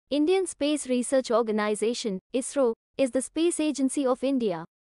Indian Space Research Organisation, ISRO, is the space agency of India.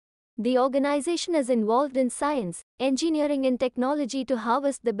 The organization is involved in science, engineering and technology to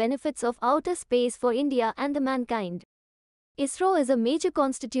harvest the benefits of outer space for India and the mankind. ISRO is a major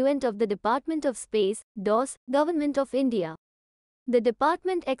constituent of the Department of Space, DOS, Government of India. The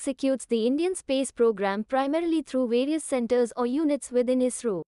department executes the Indian space program primarily through various centers or units within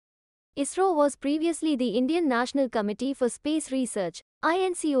ISRO. ISRO was previously the Indian National Committee for Space Research,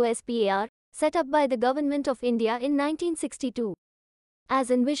 INCOSPAR, set up by the Government of India in 1962.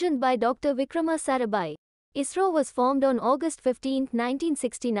 As envisioned by Dr. VikramA Sarabhai, ISRO was formed on August 15,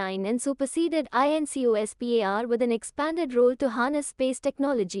 1969 and superseded INCOSPAR with an expanded role to harness space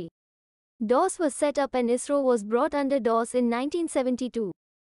technology. DOS was set up and ISRO was brought under DOS in 1972.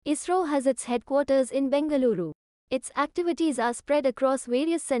 ISRO has its headquarters in Bengaluru. Its activities are spread across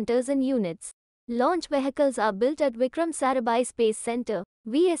various centers and units. Launch vehicles are built at VikramA Sarabhai Space Centre,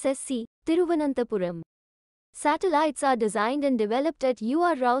 VSSC, Thiruvananthapuram. Satellites are designed and developed at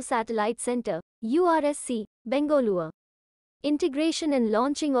U.R. Rao Satellite Centre, URSC, Bengaluru. Integration and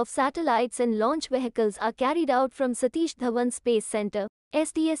launching of satellites and launch vehicles are carried out from Satish Dhawan Space Centre,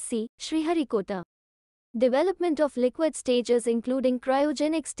 SDSC, Sriharikota. Development of liquid stages including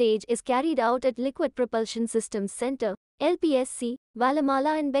cryogenic stage is carried out at Liquid Propulsion Systems Centre, LPSC,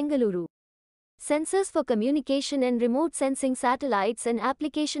 Valamala and Bengaluru. Sensors for communication and remote sensing satellites and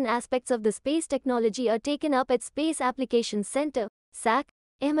application aspects of the space technology are taken up at Space Applications Centre, SAC,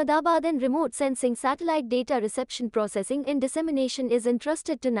 Ahmedabad, and remote sensing satellite data reception processing and dissemination is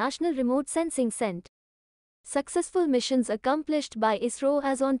entrusted to National Remote Sensing Center. Successful missions accomplished by ISRO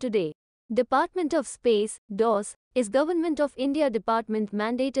as on today. Department of Space, DOS, is Government of India department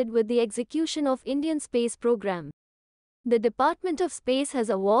mandated with the execution of Indian Space Program. The Department of Space has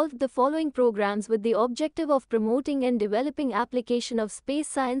evolved the following programs with the objective of promoting and developing application of space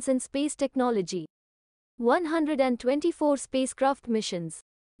science and space technology. 124 spacecraft missions,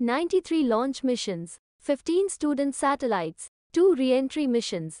 93 launch missions, 15 student satellites, 2 re-entry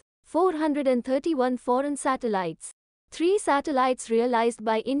missions, 431 foreign satellites, 3 satellites realized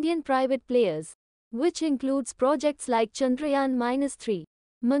by Indian private players, which includes projects like Chandrayaan-3,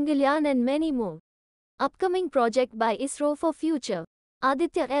 Mangalyaan and many more. Upcoming project by ISRO for future.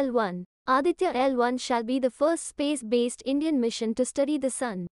 Aditya L1. Aditya L1 shall be the first space-based Indian mission to study the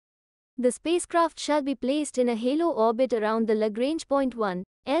Sun. The spacecraft shall be placed in a halo orbit around the Lagrange point 1,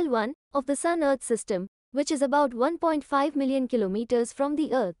 L1, of the Sun-Earth system, which is about 1.5 million kilometers from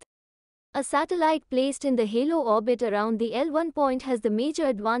the Earth. A satellite placed in the halo orbit around the L1 point has the major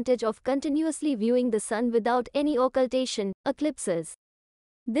advantage of continuously viewing the Sun without any occultation, eclipses.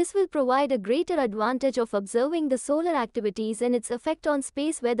 This will provide a greater advantage of observing the solar activities and its effect on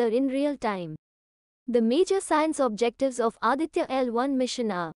space weather in real time. The major science objectives of Aditya L1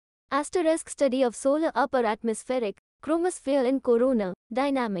 mission are: study of solar upper atmospheric, chromosphere and corona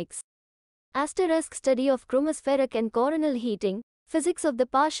dynamics. Study of chromospheric and coronal heating, physics of the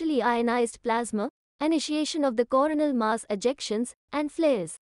partially ionized plasma, initiation of the coronal mass ejections and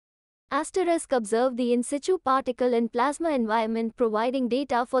flares. Observe the in situ particle and plasma environment providing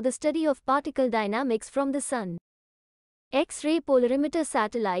data for the study of particle dynamics from the Sun. X-ray Polarimeter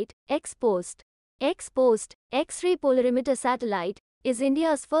Satellite, XPoSat. XPoSat, X-ray Polarimeter Satellite, is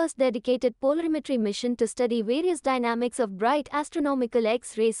India's first dedicated polarimetry mission to study various dynamics of bright astronomical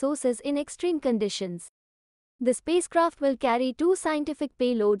X-ray sources in extreme conditions. The spacecraft will carry 2 scientific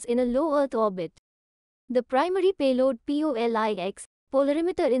payloads in a low Earth orbit. The primary payload POLIX,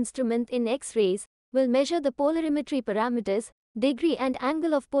 polarimeter instrument in X-rays, will measure the polarimetry parameters, degree and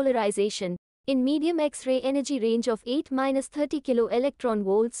angle of polarization, in medium X-ray energy range of 8-30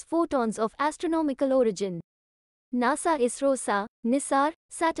 kV photons of astronomical origin. NASA-ISRO SA, NISAR,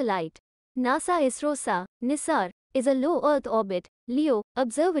 satellite. NASA-ISRO SA, NISAR, is a low Earth orbit, LEO,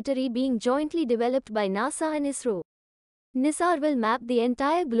 observatory being jointly developed by NASA and ISRO. NISAR will map the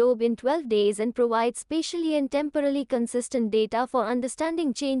entire globe in 12 days and provide spatially and temporally consistent data for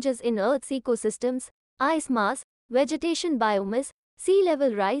understanding changes in Earth's ecosystems, ice mass, vegetation biomass, sea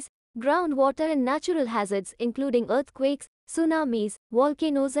level rise, groundwater and natural hazards including earthquakes, tsunamis,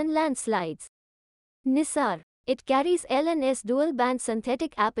 volcanoes and landslides. NISAR. It carries LNS dual-band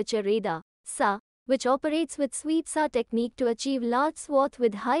synthetic aperture radar, SA, which operates with sweep SA technique to achieve large swath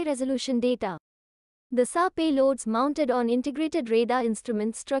with high-resolution data. The SA payloads mounted on Integrated Radar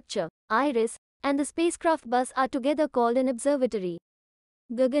Instrument Structure, IRIS, and the spacecraft bus are together called an observatory.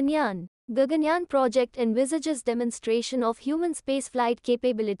 Gaganyaan. Gaganyaan project envisages demonstration of human spaceflight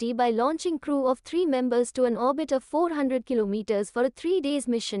capability by launching crew of 3 members to an orbit of 400 kilometers for a 3 days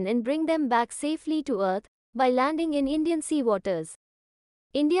mission and bring them back safely to Earth by landing in Indian sea waters.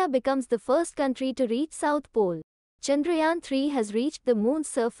 India becomes the first country to reach South Pole. Chandrayaan 3 has reached the moon's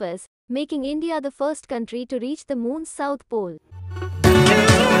surface, making India the first country to reach the moon's south pole.